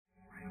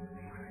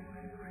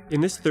In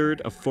this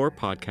third of 4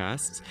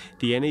 podcasts,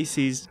 the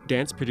NAC's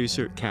dance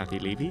producer Kathy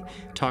Levy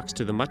talks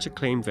to the much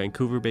acclaimed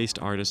Vancouver-based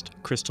artist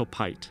Crystal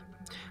Pite.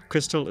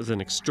 Crystal is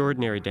an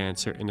extraordinary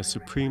dancer and a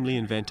supremely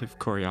inventive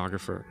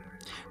choreographer.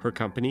 Her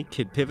company,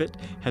 Kid Pivot,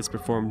 has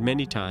performed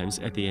many times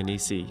at the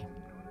NAC.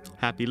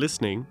 Happy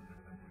listening.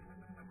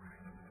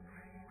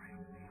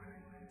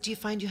 Do you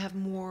find you have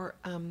more,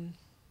 I'm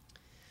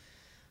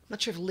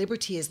not sure if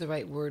liberty is the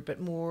right word,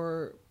 but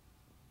more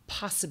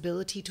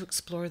possibility to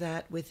explore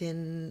that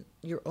within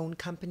your own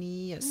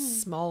company, a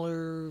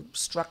smaller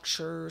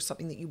structure,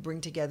 something that you bring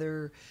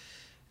together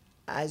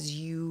as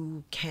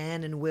you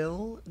can and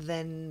will,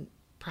 than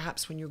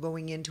perhaps when you're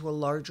going into a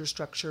larger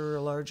structure,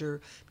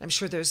 I'm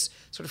sure there's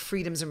sort of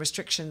freedoms and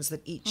restrictions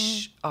that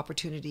each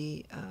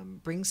opportunity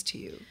brings to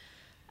you.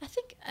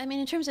 I mean,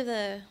 in terms of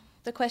the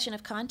question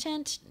of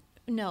content,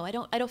 no, I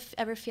don't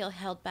ever feel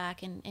held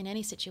back in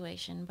any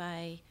situation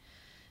by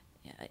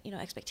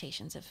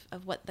expectations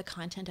of what the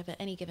content of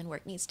any given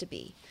work needs to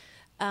be.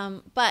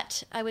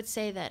 But I would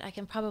say that I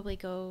can probably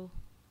go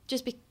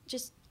just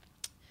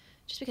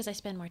because I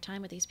spend more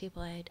time with these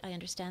people, I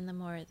understand them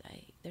more.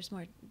 There's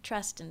more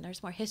trust and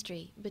there's more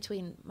history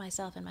between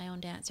myself and my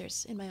own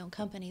dancers in my own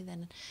company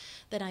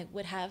than I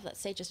would have, let's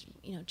say, just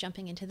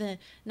jumping into the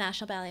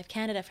National Ballet of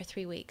Canada for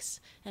 3 weeks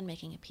and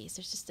making a piece.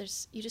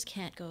 You just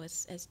can't go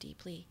as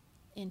deeply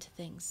into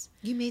things.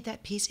 You made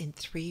that piece in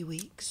 3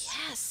 weeks?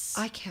 Yes.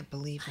 I can't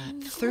believe that. I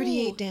know.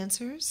 38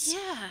 dancers?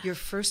 Yeah. Your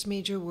first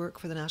major work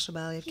for the National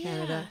Ballet of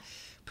Canada,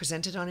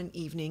 presented on an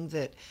evening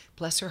that,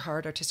 bless her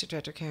heart, Artistic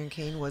Director Karen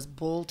Kane was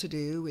bold to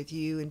do with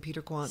you and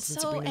Peter Quantz and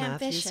Sabrina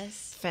ambitious.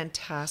 Matthews.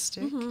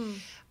 Fantastic.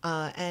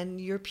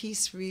 And your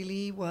piece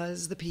really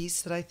was the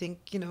piece that I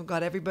think,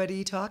 got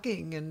everybody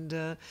talking,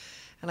 and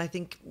I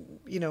think,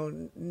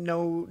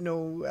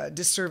 no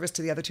disservice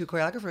to the other 2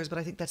 choreographers, but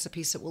I think that's the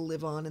piece that will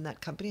live on in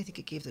that company. I think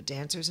it gave the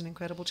dancers an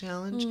incredible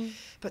challenge.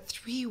 But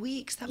 3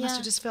 weeks, that must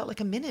have just felt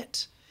like a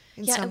minute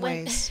in some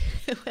ways.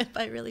 It went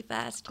by really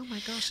fast. Oh my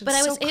gosh, but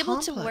I was so able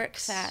complex. to work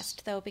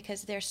fast, though,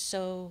 because they're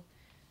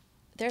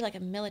like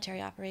a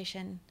military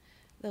operation.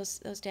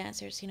 Those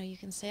dancers, you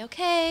can say,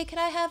 okay, can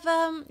I have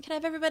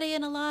everybody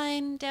in a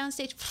line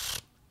downstage?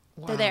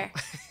 Wow. They're there.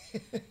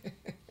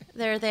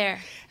 They're there.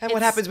 And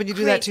what happens when you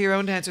do that to your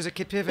own dancers at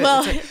Kid Pivot?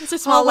 Well, it's a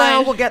small line.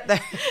 Well, we'll get there.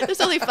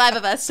 There's only 5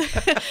 of us,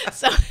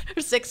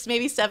 or 6,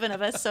 maybe 7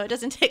 of us, so it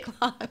doesn't take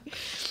long.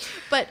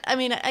 But I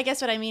mean, I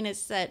guess what I mean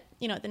is that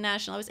at the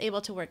National, I was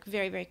able to work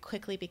very, very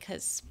quickly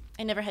because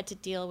I never had to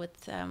deal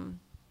with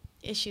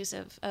issues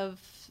of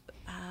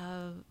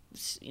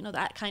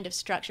that kind of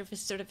structure, for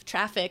sort of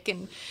traffic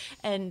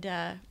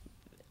and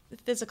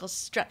physical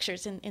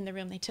structures in the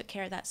room. They took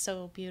care of that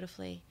so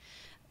beautifully.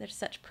 They're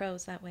such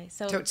pros that way.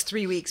 So it's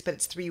 3 weeks, but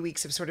it's 3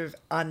 weeks of sort of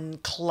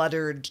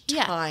uncluttered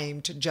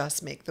time to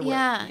just make the work.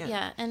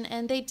 Yeah.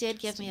 And they did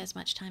give me as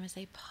much time as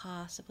they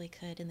possibly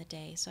could in the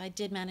day. So I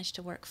did manage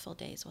to work full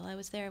days while I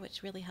was there,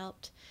 which really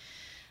helped.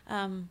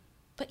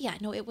 But yeah,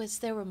 no,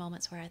 there were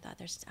moments where I thought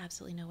there's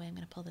absolutely no way I'm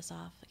going to pull this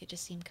off. Like, it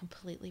just seemed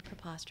completely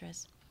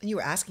preposterous. And you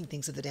were asking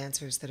things of the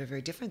dancers that are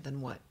very different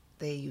than what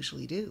they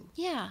usually do.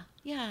 Yeah.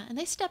 And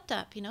they stepped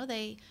up,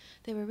 they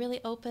were really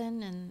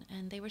open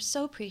and they were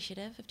so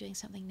appreciative of doing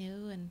something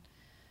new, and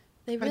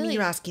they really... I mean,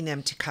 you're asking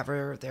them to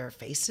cover their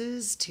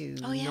faces, to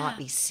not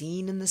be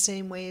seen in the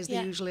same way as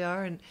they usually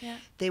are, and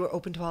they were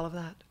open to all of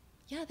that.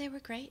 Yeah, they were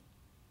great.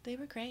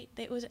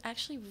 It was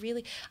actually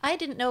really... I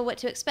didn't know what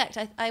to expect.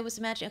 I was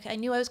imagining, I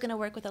knew I was going to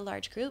work with a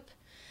large group.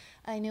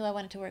 I knew I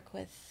wanted to work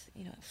with,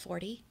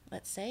 40,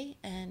 let's say,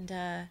 and...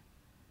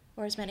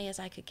 or as many as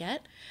I could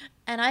get.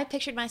 And I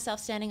pictured myself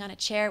standing on a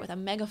chair with a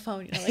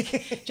megaphone,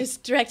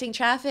 just directing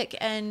traffic.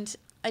 And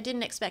I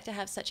didn't expect to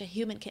have such a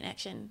human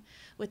connection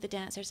with the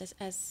dancers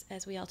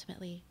as we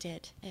ultimately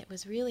did. It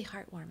was really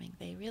heartwarming.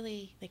 They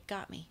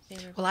got me.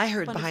 Well, I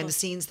heard wonderful. Behind the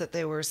scenes that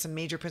there were some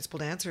major principal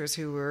dancers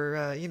who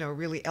were,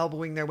 really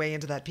elbowing their way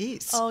into that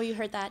piece. Oh, you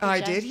heard that?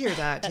 I did hear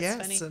that, That's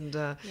yes. Funny.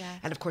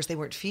 And of course, they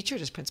weren't featured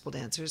as principal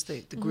dancers.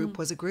 The group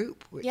was a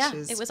group, which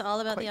is it was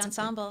all about the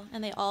ensemble, something.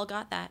 and they all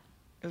got that.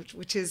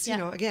 Which is,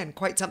 again,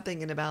 quite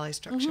something in a ballet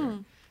structure.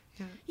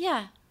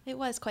 Yeah, it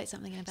was quite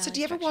something in a ballet So do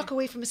you ever structure. walk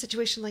away from a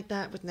situation like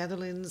that with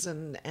Netherlands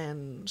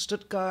and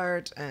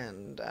Stuttgart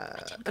and...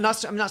 not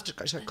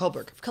Stuttgart, sorry,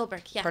 Coburg.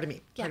 Coburg, yeah. Pardon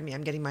me,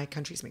 I'm getting my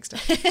countries mixed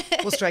up.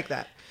 We'll strike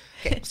that.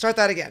 Okay, we'll start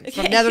that again.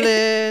 From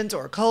Netherlands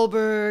or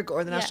Coburg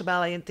or the National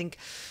Ballet, and think,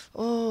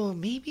 oh,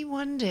 maybe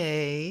one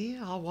day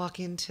I'll walk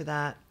into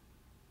that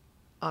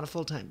on a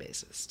full-time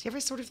basis. Do you ever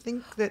sort of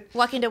think that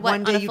walk into what,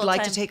 one day you'd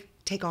like to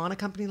take on a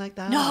company like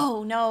that?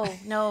 No.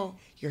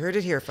 You heard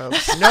it here,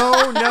 folks.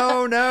 No.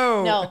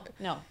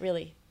 No,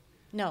 really.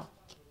 No.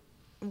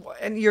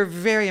 And you're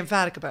very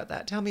emphatic about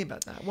that. Tell me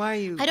about that. Why are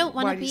you... I don't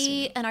want to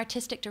be an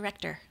artistic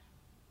director.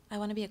 I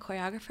want to be a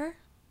choreographer,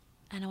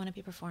 and I want to be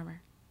a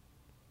performer.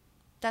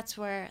 That's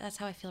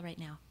how I feel right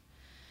now.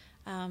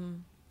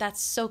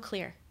 That's so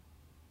clear.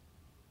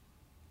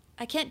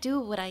 I can't do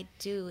what I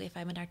do if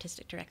I'm an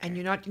artistic director. And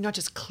you're not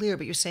just clear,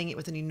 but you're saying it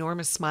with an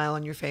enormous smile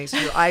on your face.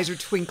 Your eyes are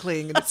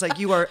twinkling, and it's like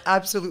you are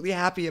absolutely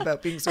happy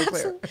about being so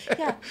clear.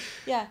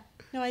 Yeah.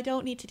 No, I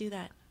don't need to do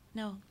that.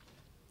 No.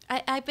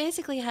 I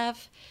basically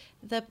have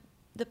the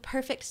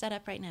perfect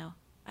setup right now.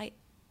 I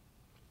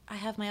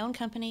have my own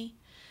company.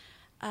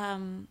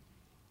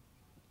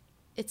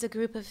 It's a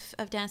group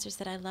of dancers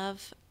that I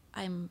love.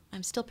 I'm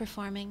still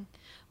performing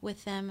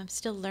with them. I'm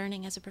still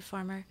learning as a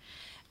performer.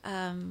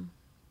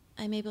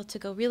 I'm able to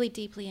go really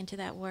deeply into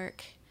that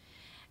work.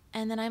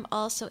 And then I'm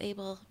also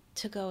able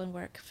to go and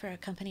work for a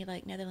company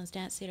like Netherlands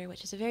Dance Theatre,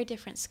 which is a very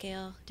different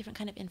scale, different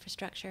kind of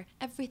infrastructure.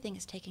 Everything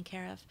is taken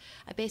care of.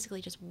 I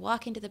basically just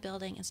walk into the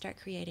building and start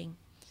creating.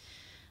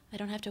 I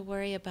don't have to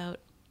worry about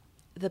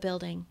the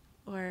building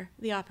or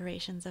the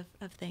operations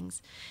of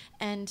things.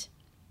 And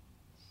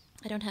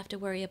I don't have to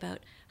worry about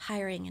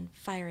hiring and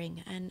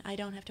firing, and I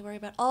don't have to worry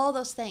about all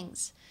those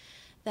things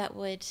that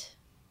would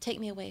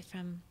take me away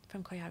from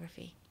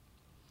choreography.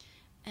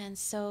 And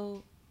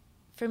so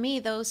for me,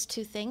 those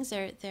two things,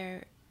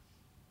 they're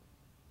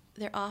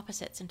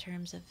opposites in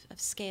terms of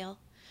scale,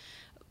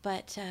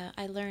 but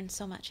I learned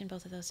so much in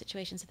both of those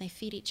situations, and they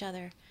feed each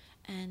other,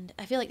 and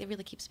I feel like it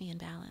really keeps me in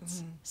balance.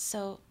 Mm-hmm.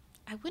 So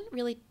I wouldn't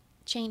really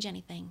change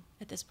anything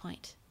at this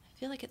point. I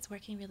feel like it's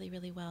working really,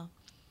 really well.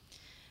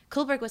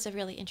 Coolberg was a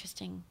really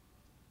interesting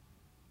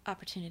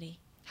opportunity.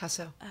 How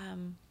so?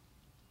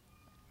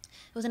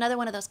 It was another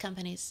one of those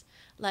companies,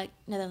 like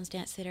Netherlands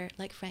Dance Theatre,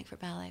 like Frankfurt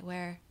Ballet,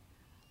 where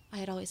I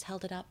had always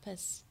held it up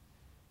as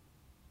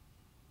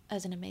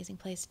an amazing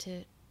place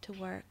to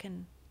work.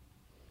 And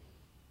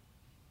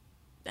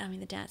I mean,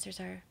 the dancers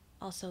are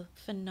also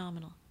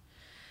phenomenal.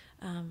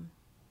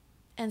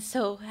 And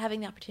so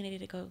having the opportunity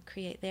to go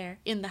create there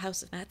in the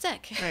house of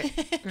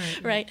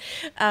Matzek, right,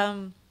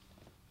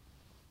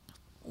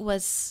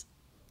 was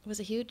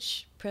a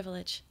huge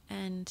privilege.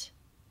 And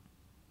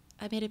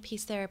I made a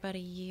piece there about a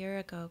year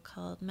ago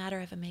called Matter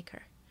of a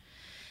Maker.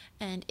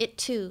 And it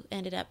too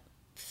ended up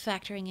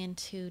factoring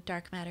into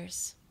Dark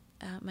Matters,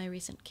 my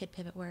recent Kid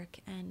Pivot work.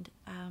 And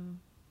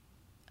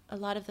a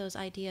lot of those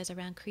ideas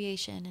around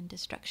creation and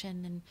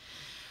destruction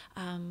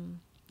and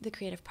the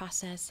creative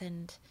process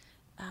and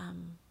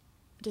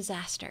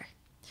disaster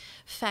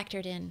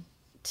factored in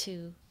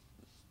to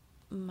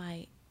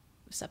my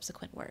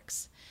subsequent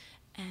works.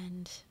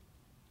 And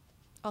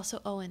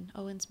also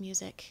Owen's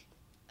music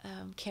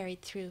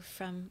carried through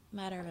from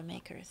Matter of a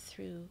Maker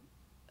through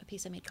a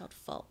piece I made called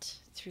Fault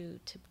through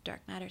to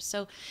Dark Matters.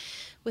 So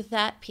with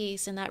that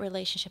piece and that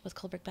relationship with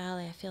Coolberg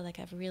Ballet, I feel like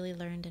I've really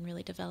learned and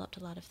really developed a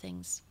lot of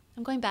things.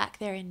 I'm going back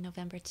there in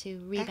November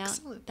to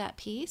revamp that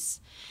piece.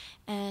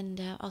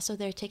 And also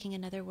they're taking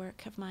another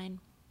work of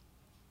mine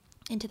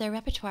into their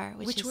repertoire.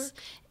 Which work?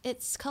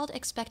 It's called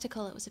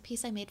Expectacle. It was a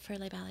piece I made for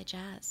Les Ballets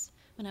Jazz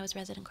when I was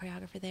resident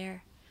choreographer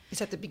there. Is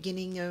that the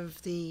beginning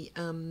of the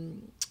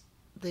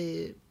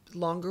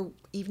longer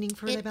evening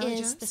for Les Ballets Jazz?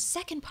 It is the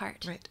second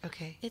part. Right,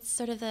 okay. It's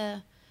sort of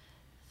the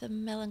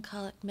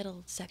melancholic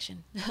middle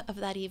section of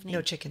that evening.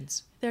 No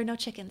chickens. There are no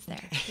chickens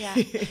there. Okay.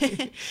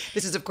 Yeah.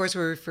 This is, of course,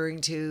 we're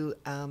referring to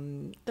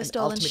an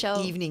Stolen ultimate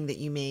Show evening that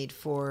you made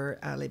for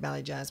Les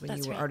Ballets Jazz when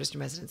That's you were right. artist in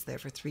residence there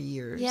for 3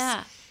 years.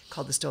 Yeah.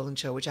 Called The Stolen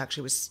Show, which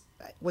actually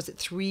was it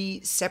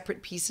 3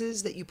 separate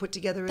pieces that you put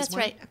together as That's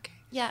one? right. Okay.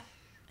 Yeah.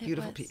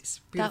 Beautiful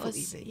piece. Beautiful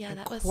evening. Yeah, and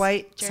that was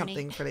quite journey.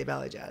 something for Les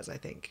Ballets Jazz, I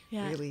think.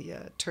 Yeah. Really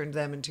turned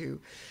them into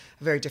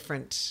a very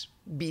different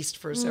beast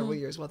for several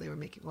years while they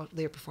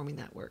were performing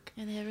that work.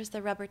 And there was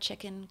the rubber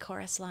chicken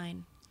chorus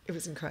line. It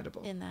was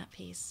incredible. In that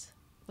piece,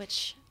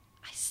 which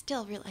I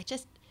still really, I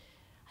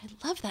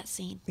love that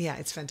scene. Yeah,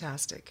 it's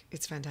fantastic.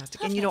 It's fantastic.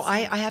 Love And, you know, that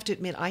scene. I have to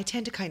admit, I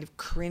tend to kind of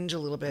cringe a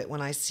little bit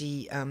when I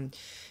see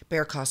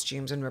bear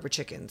costumes and rubber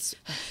chickens.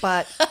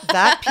 But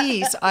that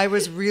piece I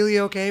was really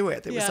okay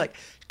with. It was like,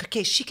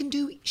 okay, she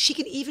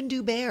can even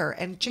do bear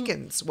and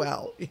chickens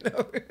well, you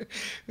know. It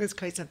was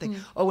quite something.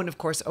 Oh, and of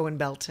course, Owen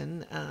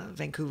Belton,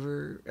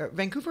 Vancouver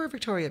or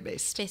Victoria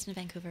based? Based in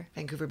Vancouver.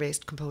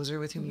 Vancouver-based composer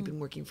with whom you've been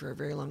working for a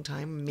very long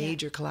time,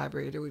 major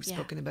collaborator. We've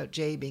spoken about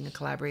Jay being a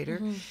collaborator.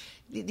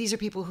 These are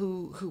people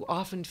who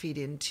often feed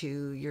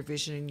into your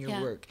vision and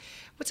your work.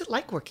 What's it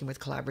like working with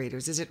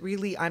collaborators? Is it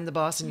really I'm the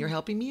boss and you're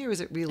helping me, or is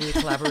it really a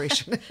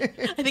collaboration? I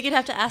think you'd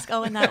have to ask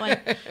Owen that one.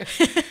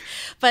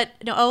 But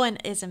no, Owen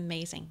is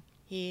amazing.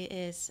 He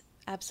is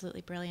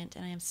absolutely brilliant,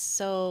 and I am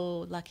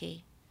so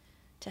lucky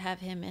to have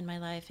him in my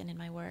life and in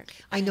my work.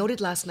 I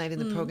noted last night in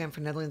the program for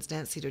Netherlands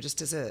Dance Theatre,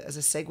 just as a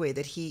segue,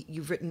 that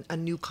you've written a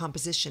new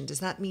composition. Does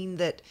that mean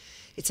that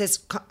it says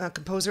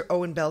composer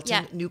Owen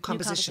Belton, new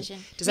composition?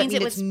 Does that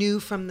mean it's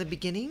new from the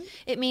beginning?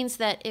 It means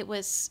that it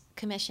was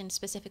commissioned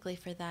specifically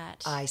for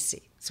that. I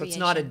see. So creation. It's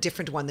not a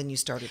different one than you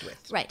started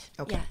with. Right.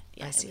 Okay.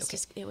 Yeah. I see.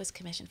 It was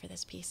commissioned for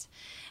this piece.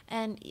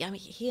 And I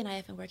mean, he and I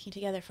have been working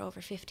together for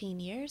over 15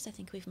 years. I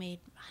think we've made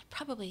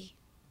probably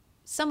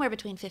somewhere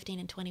between 15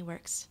 and 20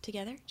 works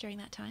together during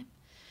that time.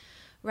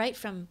 Right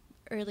from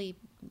early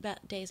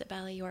days at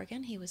Ballet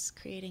Jorgen, he was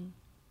creating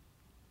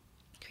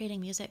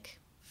music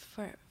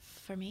for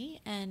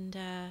me, and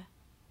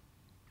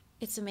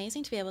it's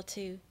amazing to be able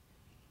to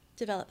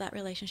develop that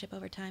relationship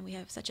over time. We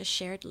have such a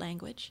shared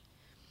language.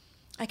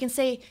 I can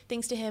say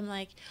things to him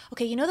like,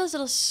 okay, you know those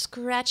little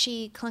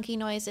scratchy, clunky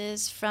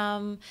noises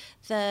from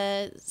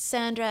the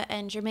Sandra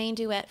and Jermaine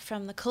duet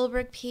from the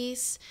Kohlberg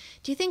piece?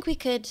 Do you think we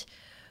could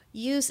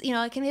use,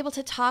 I can be able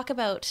to talk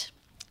about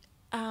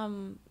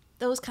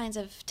those kinds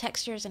of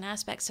textures and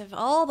aspects of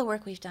all the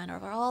work we've done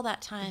over all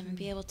that time, and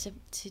be able to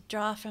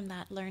draw from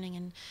that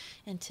learning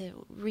and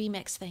to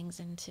remix things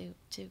and to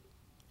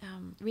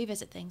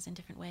revisit things in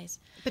different ways.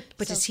 But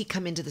So- does he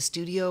come into the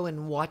studio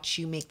and watch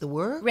you make the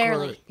work?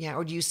 Rarely.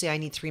 Or do you say, I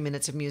need 3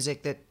 minutes of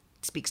music that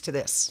speaks to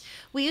this?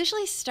 We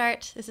usually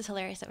start, this is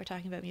hilarious that we're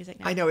talking about music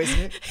now. I know, isn't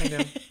it? I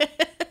know.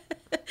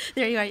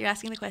 There you are, you're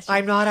asking the question.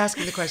 I'm not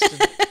asking the question.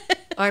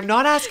 I'm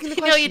not asking the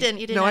question. No, you didn't.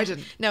 You didn't. No, I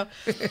didn't. No.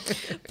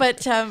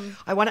 But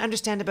I want to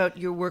understand about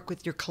your work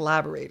with your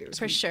collaborators.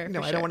 for sure. No,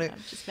 for I don't sure. want to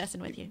I'm just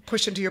messing with you.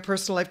 push into your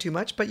personal life too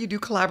much, but you do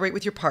collaborate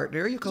with your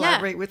partner. You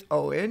collaborate with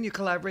Owen. You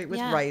collaborate with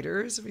Yeah.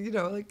 writers.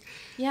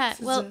 Yeah. this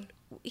is Well,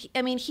 a-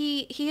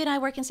 he and I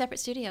work in separate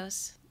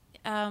studios.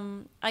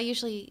 I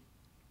usually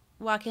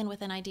walk in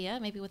with an idea,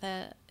 maybe with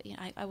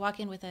I walk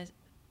in with a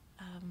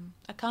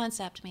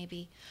concept,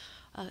 maybe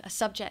a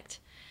subject,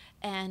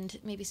 and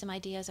maybe some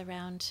ideas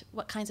around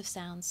what kinds of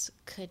sounds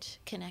could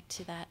connect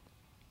to that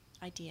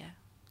idea.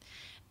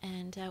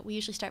 And we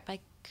usually start by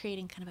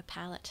creating kind of a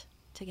palette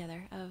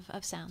together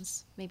of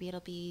sounds. Maybe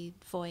it'll be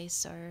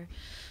voice, or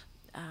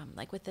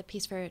like with the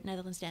piece for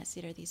Netherlands Dance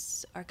Theatre,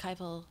 these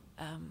archival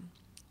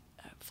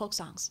folk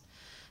songs.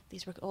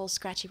 These were old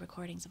scratchy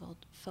recordings of old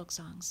folk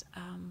songs.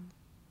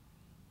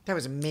 That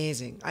was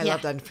amazing. I Yeah.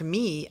 love that. And for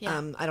me,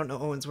 Yeah. I don't know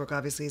Owen's work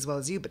obviously as well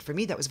as you, but for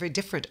me that was very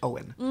different,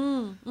 Owen.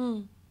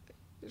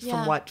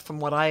 Yeah. From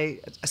what I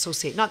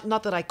associate.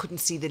 Not that I couldn't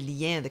see the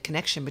lien, the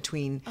connection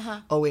between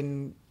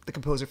Owen, the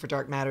composer for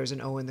Dark Matters,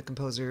 and Owen, the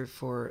composer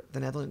for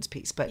the Netherlands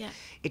piece, but Yeah.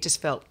 it just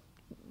felt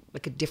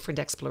like a different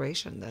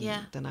exploration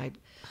than I'd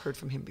heard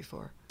from him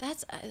before.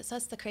 That's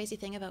the crazy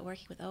thing about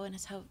working with Owen,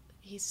 is how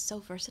he's so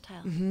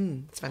versatile. It's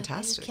I just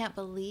fantastic. can't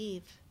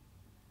believe.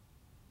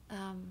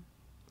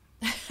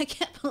 I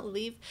can't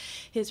believe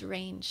his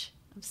range.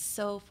 I'm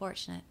so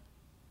fortunate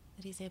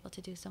that he's able to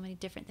do so many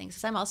different things.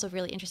 Because I'm also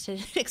really interested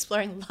in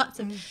exploring lots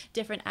of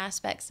different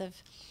aspects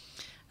of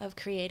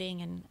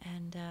creating,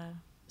 and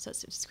so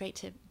it's great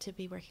to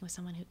be working with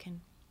someone who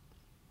can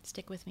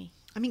stick with me.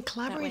 I mean,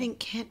 collaborating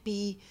can't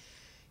be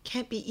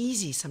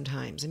easy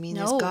sometimes. I mean,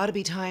 there's No. got to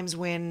be times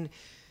when,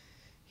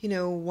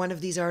 one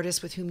of these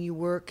artists with whom you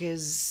work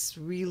is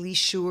really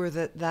sure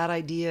that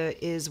idea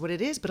is what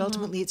it is, but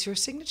ultimately it's your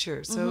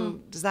signature.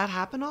 So does that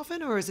happen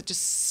often, or is it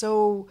just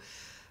so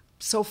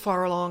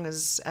far along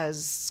as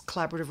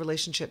collaborative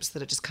relationships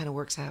that it just kind of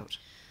works out?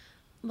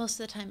 Most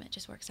of the time, it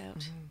just works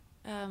out.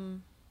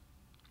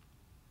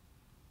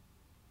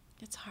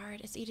 It's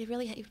hard.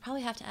 You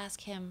probably have to ask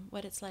him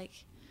what it's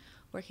like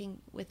working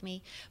with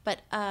me.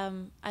 But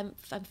I'm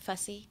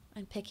fussy.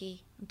 I'm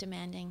picky. I'm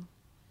demanding.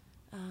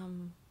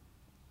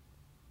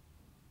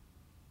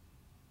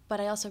 But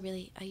I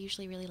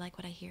usually really like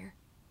what I hear.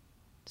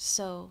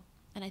 So,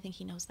 and I think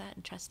he knows that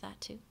and trusts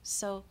that too.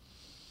 So,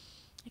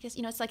 I guess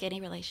it's like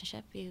any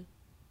relationship. You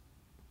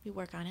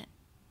work on it.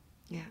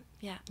 Yeah.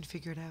 Yeah. And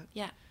figure it out.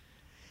 Yeah.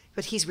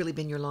 But he's really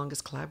been your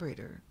longest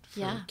collaborator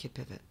for Yeah. Kid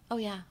Pivot. Oh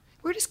yeah.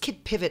 Where does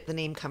Kid Pivot, the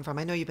name, come from?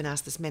 I know you've been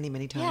asked this many,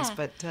 many times,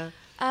 Yeah.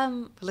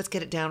 but let's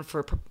get it down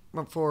for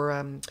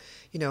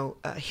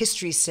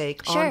history's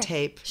sake, Sure, on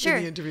tape sure.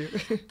 in the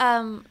interview.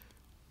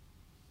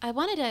 I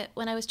wanted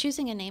when I was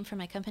choosing a name for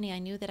my company, I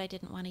knew that I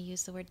didn't want to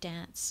use the word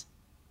dance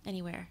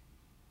anywhere.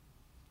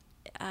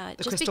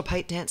 The Crystal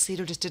Pite Dance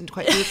Theatre just didn't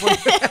quite do it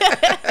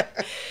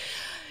for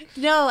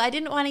you. No, I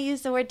didn't want to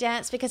use the word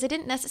dance because I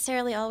didn't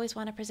necessarily always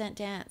want to present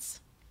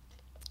dance.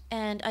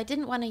 And I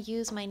didn't want to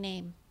use my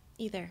name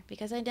either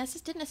because I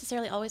didn't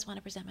necessarily always want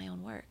to present my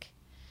own work.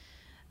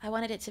 I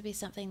wanted it to be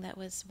something that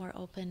was more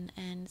open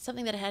and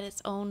something that had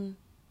its own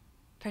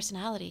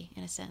personality,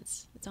 in a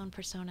sense, its own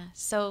persona.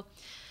 So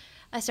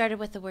I started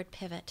with the word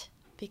pivot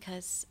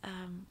because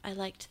I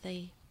liked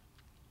the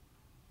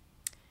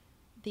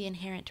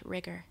inherent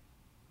rigor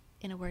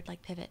in a word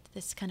like pivot,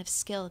 this kind of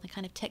skill, the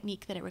kind of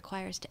technique that it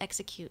requires to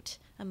execute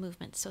a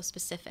movement so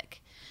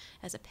specific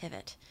as a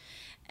pivot.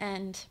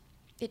 And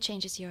it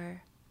changes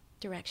your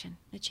direction,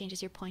 it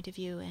changes your point of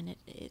view, and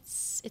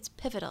it's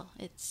pivotal.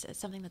 It's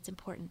something that's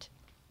important.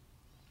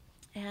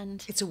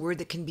 And It's a word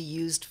that can be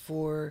used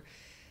for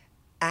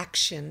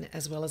action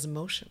as well as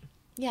emotion.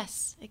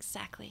 yes,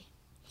 exactly.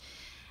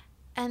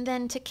 And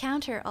then to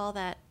counter all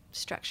that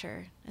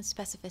structure and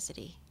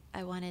specificity,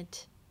 I wanted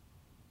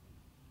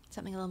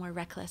something a little more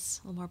reckless,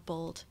 a little more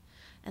bold.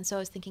 And so I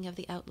was thinking of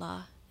the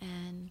outlaw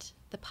and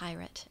the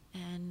pirate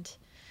and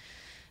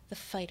the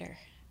fighter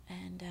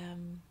and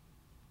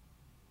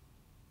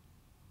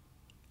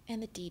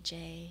the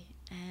DJ.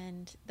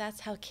 And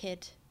that's how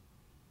Kid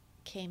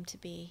came to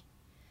be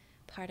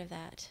part of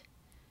that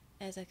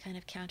as a kind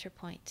of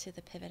counterpoint to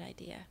the pivot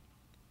idea.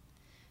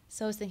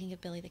 So I was thinking of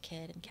Billy the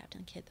Kid and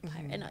Captain Kidd the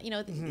pirate, and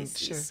these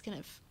sure. kind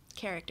of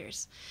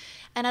characters.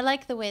 And I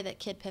like the way that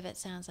Kid Pivot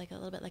sounds like a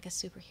little bit like a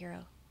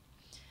superhero.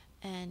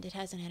 And it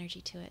has an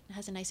energy to it. It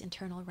has a nice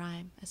internal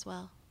rhyme as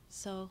well.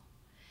 So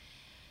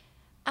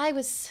I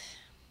was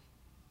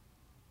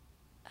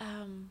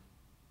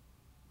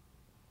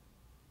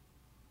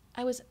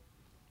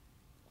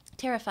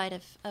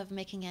terrified of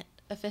making it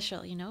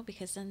official, you know,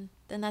 because then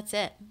that's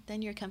it.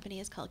 Then your company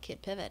is called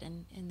Kid Pivot,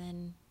 and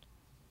then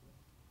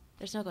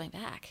there's no going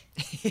back.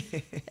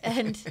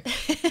 and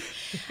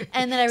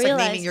and then I it's realized,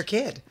 like naming your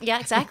kid. Yeah,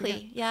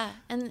 exactly. Yeah,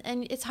 and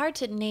it's hard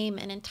to name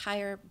an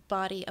entire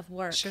body of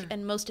work, Sure.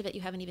 and most of it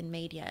you haven't even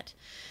made yet,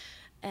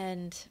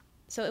 and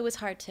so it was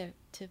hard to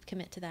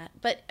commit to that.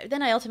 But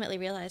then I ultimately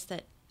realized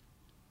that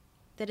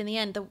in the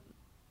end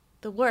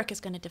the work is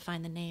going to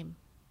define the name.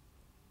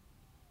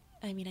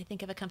 I mean, I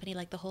think of a company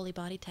like the Holy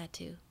Body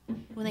Tattoo.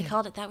 When they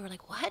called it that, we were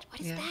like, what?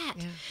 What is that?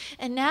 Yeah.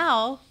 And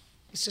now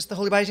It's just the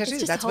Holy Body Tattoo.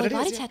 it's just That's a Holy what it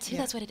Body is. Tattoo.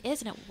 Yeah. That's what it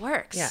is, and it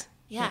works. Yeah.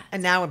 Yeah.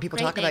 And now when people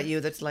Great talk about name. you,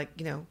 that's like,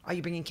 you know, are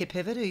you bringing Kid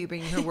Pivot or are you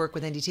bringing her work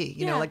with NDT?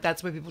 You know, Yeah. like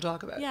that's what people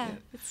talk about. Yeah,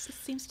 it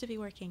seems to be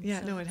working.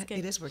 Yeah, so no, it's good.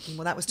 it is working.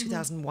 Well, that was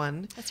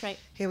 2001. That's right.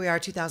 Here we are,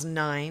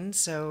 2009.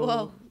 So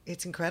Whoa.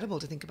 it's incredible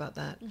to think about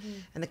that.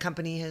 And the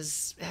company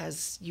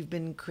has you've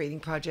been creating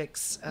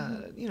projects,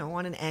 you know,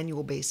 on an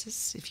annual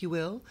basis, if you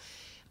will.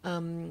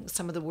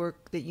 Some of the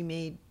work that you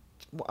made,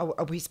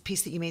 a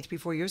piece that you made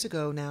 3-4 years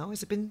ago now,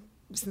 has it been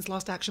since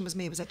Lost Action was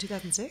made? Was that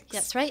 2006?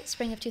 That's right,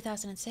 spring of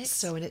 2006.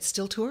 So, and it's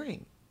still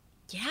touring.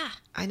 yeah.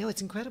 I know,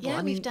 it's incredible. Yeah, I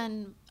mean, we've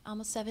done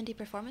almost 70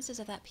 performances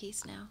of that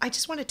piece now. I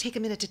just want to take a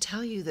minute to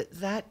tell you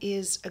that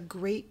is a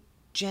great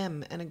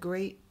gem and a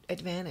great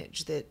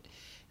advantage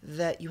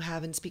that you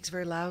have, and speaks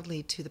very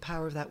loudly to the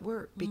power of that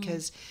work,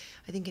 because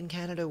I think in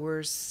Canada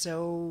we're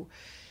so,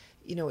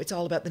 you know, it's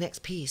all about the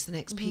next piece,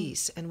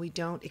 and we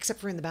don't, except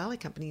for in the ballet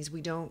companies,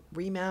 we don't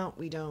remount,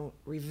 we don't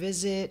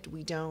revisit,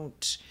 we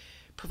don't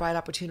provide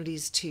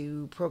opportunities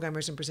to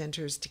programmers and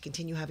presenters to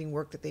continue having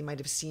work that they might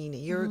have seen a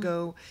year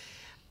ago.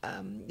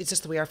 It's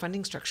just the way our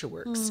funding structure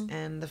works.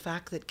 And the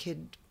fact that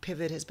Kid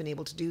Pivot has been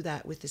able to do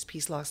that with this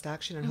piece Lost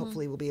Action, and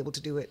hopefully will be able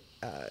to do it,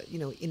 you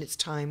know, in its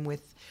time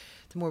with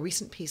the more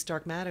recent piece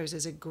Dark Matters,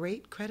 is a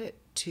great credit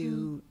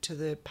to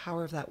the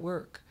power of that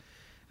work.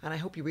 And I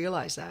hope you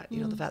realize that, you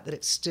know, the fact that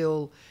it's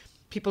still,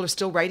 people are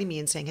still writing me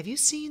and saying, have you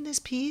seen this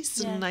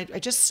piece? Yeah. And I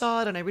just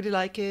saw it and I really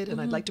like it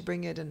and I'd like to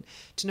bring it, and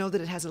to know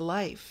that it has a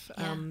life.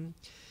 Yeah.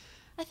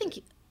 I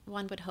think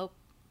one would hope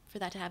for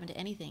that to happen to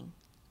anything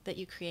that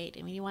you create.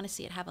 I mean, you want to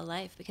see it have a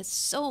life, because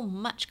so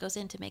much goes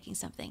into making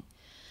something.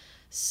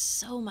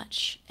 So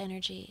much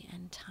energy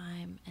and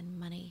time and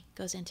money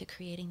goes into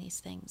creating these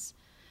things.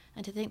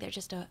 And to think they're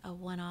just a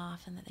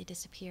one-off and that they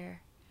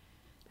disappear.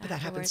 But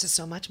that happens to afterwards.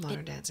 so much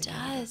modern dancing.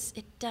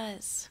 It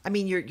does. I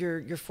mean,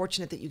 you're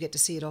fortunate that you get to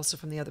see it also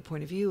from the other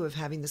point of view of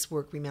having this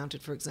work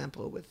remounted, for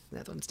example, with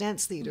Netherlands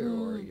Dance Theatre,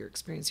 or your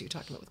experience you're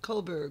talking about with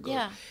Kohlberg,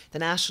 or the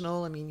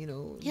National. I mean, you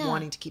know,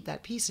 wanting to keep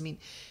that piece. I mean,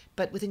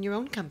 but within your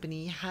own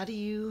company, how do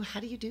you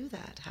do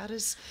that? How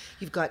does,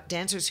 you've got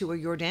dancers who are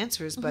your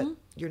dancers, but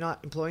you're not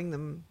employing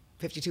them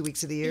 52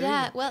 weeks of the year.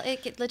 Yeah, well,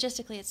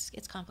 logistically,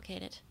 it's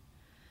complicated.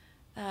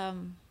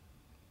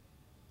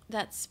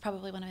 That's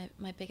probably one of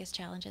my biggest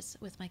challenges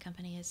with my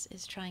company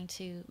is trying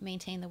to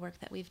maintain the work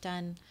that we've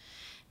done,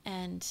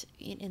 and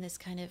in this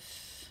kind of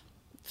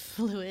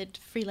fluid,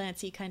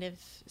 freelancey kind of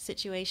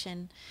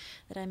situation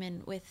that I'm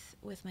in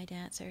with my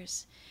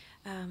dancers.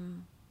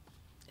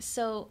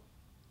 So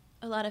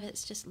a lot of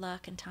it's just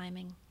luck and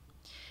timing.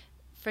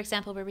 For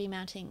example, we're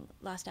remounting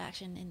Lost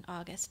Action in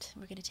August.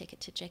 We're going to take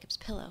it to Jacob's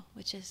Pillow,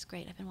 which is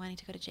great. I've been wanting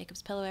to go to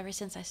Jacob's Pillow ever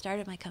since I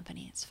started my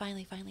company. It's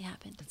finally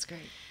happened. That's great.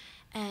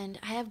 And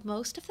I have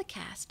most of the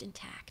cast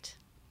intact,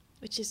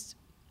 which is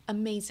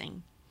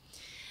amazing.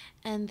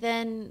 And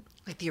then...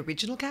 Like the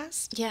original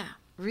cast? Yeah.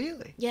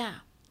 Really? Yeah.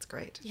 That's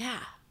great. Yeah.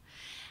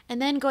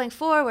 And then going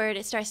forward,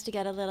 it starts to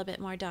get a little bit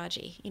more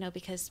dodgy, you know,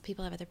 because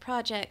people have other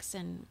projects,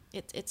 and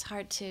it's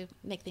hard to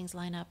make things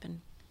line up.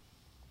 And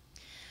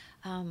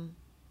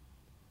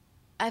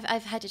I've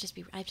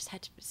just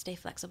had to stay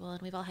flexible,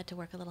 and we've all had to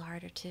work a little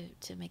harder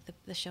to make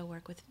the show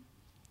work with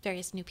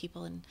various new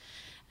people. And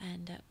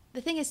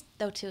the thing is,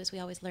 though, too, is we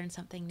always learn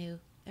something new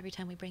every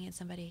time we bring in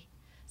somebody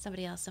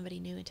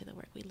new into the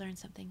work. We learn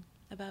something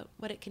about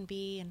what it can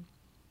be, and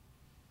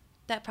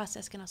that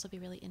process can also be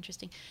really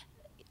interesting.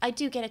 I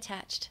do get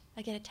attached.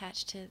 I get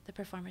attached to the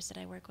performers that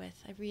I work with.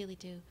 I really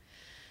do.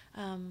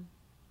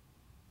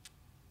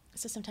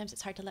 So sometimes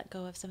it's hard to let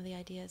go of some of the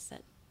ideas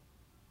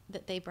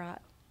that they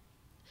brought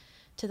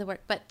to the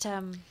work. But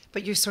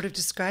you're sort of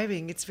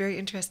describing, it's very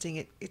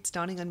interesting. It's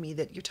dawning on me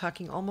that you're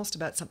talking almost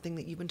about something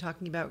that you've been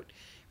talking about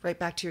right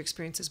back to your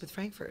experiences with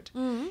Frankfurt.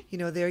 Mm-hmm. You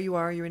know, there you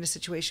are, you're in a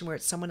situation where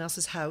it's someone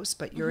else's house,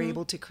 but you're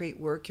able to create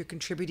work, you're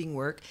contributing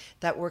work.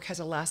 That work has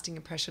a lasting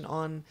impression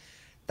on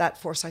that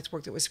Forsyth's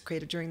work that was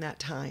created during that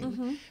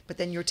time, but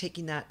then you're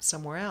taking that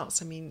somewhere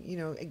else. I mean, you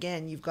know,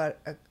 again, you've got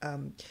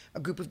a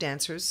group of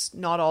dancers,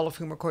 not all of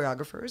whom are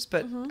choreographers,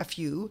 but a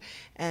few,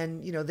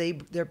 and you know,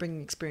 they're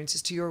bringing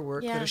experiences to your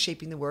work that are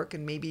shaping the work,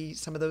 and maybe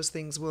some of those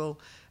things will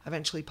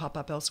eventually pop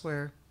up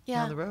elsewhere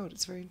down the road.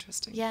 It's very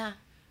interesting. Yeah,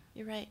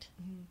 you're right.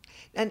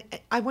 And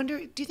I wonder,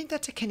 do you think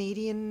that's a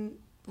Canadian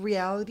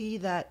reality,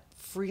 that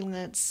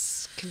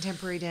freelance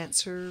contemporary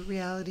dancer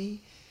reality?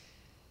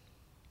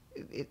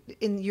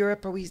 In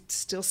Europe, are we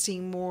still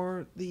seeing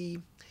more the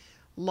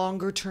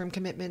longer term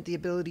commitment, the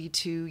ability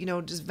to,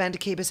 does Van de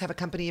Cabus have a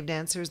company of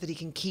dancers that he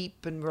can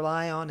keep and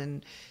rely on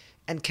and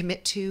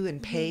commit to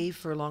and pay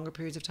for longer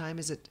periods of time?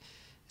 Is it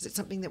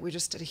something that we're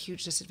just at a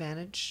huge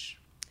disadvantage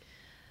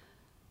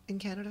in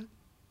Canada?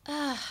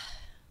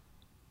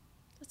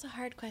 That's a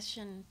hard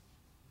question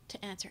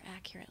to answer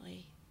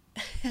accurately.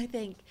 I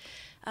think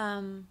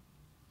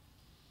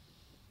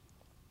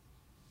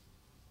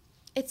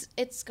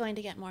it's going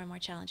to get more and more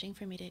challenging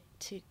for me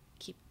to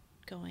keep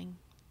going,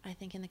 I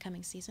think, in the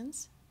coming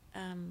seasons.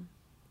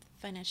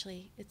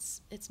 Financially,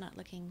 it's not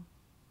looking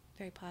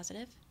very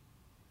positive.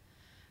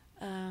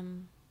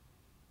 And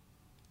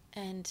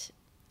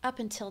up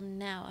until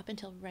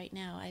right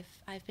now,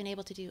 I've been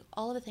able to do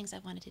all of the things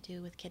I've wanted to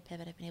do with Kid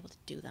Pivot. I've been able to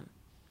do them,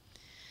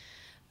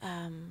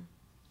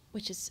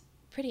 which is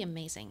pretty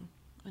amazing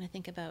when I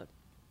think about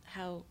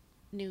how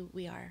new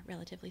we are,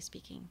 relatively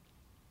speaking.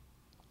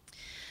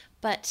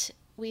 But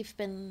we've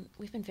been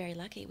very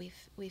lucky.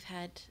 We've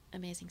had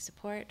amazing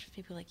support from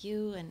people like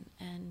you, and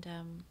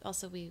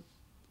also we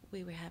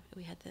had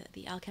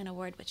the Alcan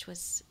Award, which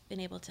was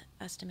enabled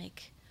us to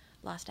make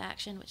Lost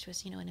Action, which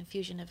was an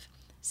infusion of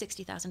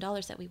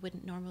 $60,000 that we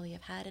wouldn't normally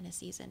have had in a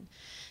season.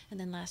 And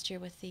then last year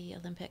with the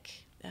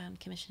Olympic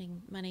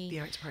commissioning money, the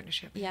Arts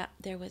Partnership,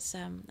 there was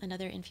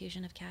another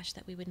infusion of cash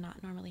that we would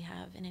not normally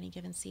have in any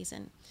given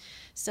season.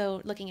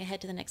 So looking ahead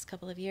to the next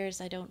couple of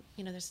years, I don't,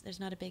 there's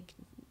not a big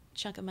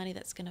chunk of money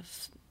that's going to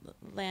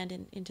land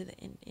into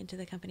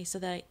the company, so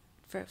that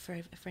for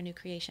new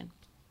creation.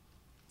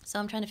 So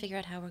I'm trying to figure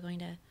out how we're going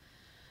to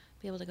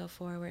be able to go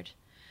forward.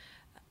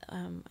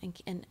 And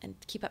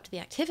keep up to the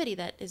activity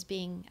that is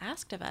being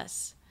asked of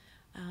us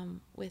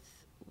with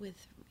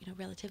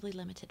relatively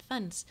limited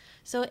funds.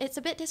 So it's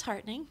a bit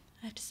disheartening,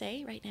 I have to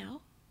say, right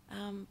now.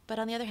 But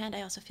on the other hand,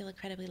 I also feel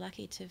incredibly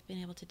lucky to have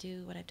been able to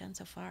do what I've done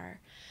so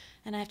far,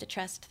 and I have to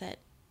trust that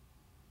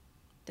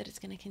it's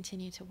going to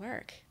continue to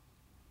work.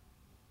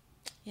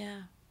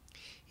 Yeah.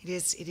 It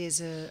is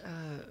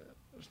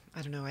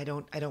I don't know. I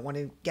don't want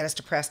to get us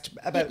depressed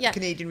about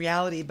Canadian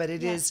reality, but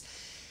it is.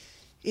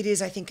 It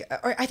is, I think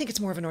it's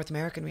more of a North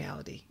American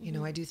reality.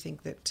 I do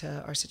think that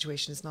our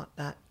situation is not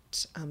that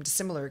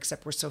dissimilar,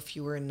 except we're so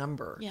fewer in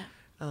number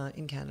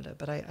in Canada.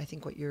 But I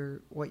think what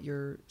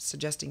you're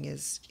suggesting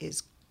is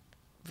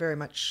very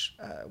much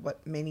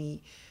what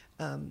many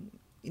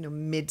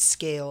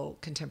mid-scale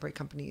contemporary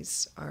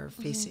companies are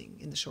facing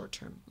in the short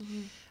term.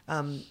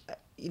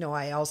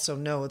 I also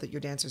know that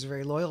your dancers are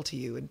very loyal to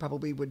you and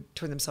probably would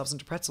turn themselves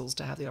into pretzels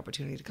to have the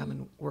opportunity to come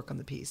and work on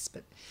the piece.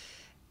 But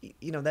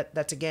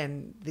that's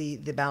again the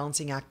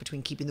balancing act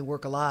between keeping the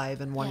work alive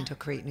and wanting to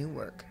create new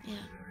work. Yeah.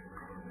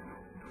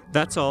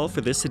 That's all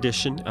for this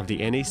edition of the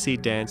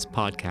NAC Dance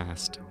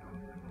Podcast.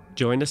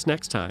 Join us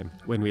next time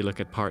when we look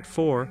at part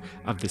 4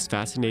 of this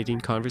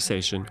fascinating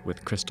conversation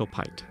with Crystal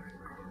Pite.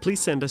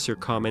 Please send us your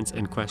comments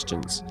and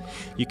questions.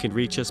 You can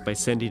reach us by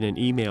sending an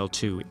email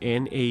to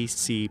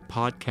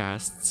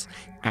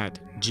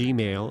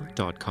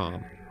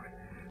nacpodcasts@gmail.com.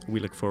 We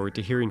look forward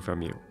to hearing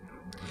from you.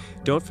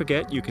 Don't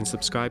forget, you can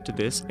subscribe to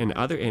this and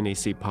other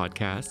NAC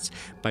podcasts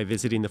by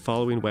visiting the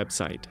following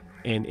website,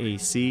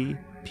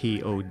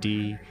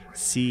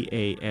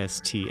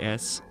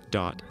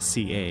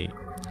 nacpodcasts.ca.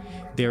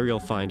 There you'll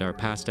find our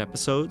past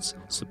episodes,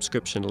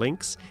 subscription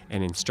links,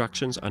 and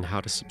instructions on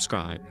how to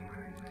subscribe.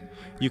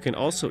 You can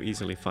also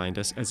easily find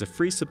us as a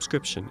free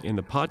subscription in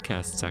the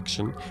podcast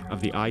section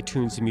of the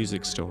iTunes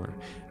Music Store.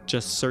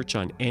 Just search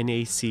on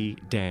NAC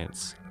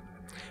Dance.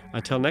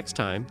 Until next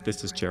time,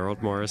 this is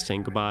Gerald Morris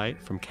saying goodbye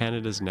from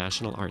Canada's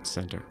National Arts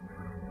Centre.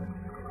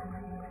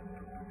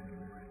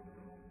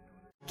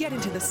 Get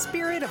into the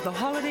spirit of the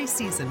holiday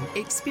season.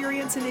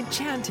 Experience an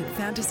enchanted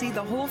fantasy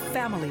the whole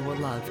family will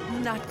love.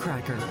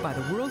 Nutcracker by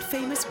the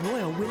world-famous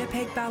Royal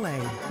Winnipeg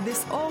Ballet.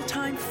 This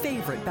all-time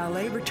favorite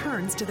ballet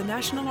returns to the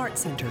National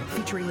Arts Centre,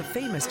 featuring the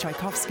famous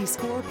Tchaikovsky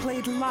score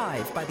played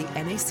live by the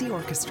NAC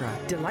Orchestra.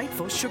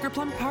 Delightful sugar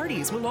plum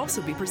parties will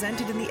also be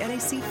presented in the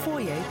NAC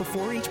foyer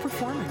before each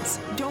performance.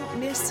 Don't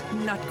miss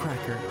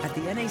Nutcracker at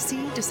the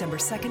NAC December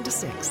 2nd to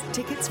 6th.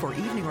 Tickets for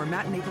evening or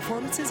matinee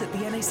performances at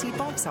the NAC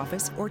box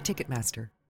office or Ticketmaster.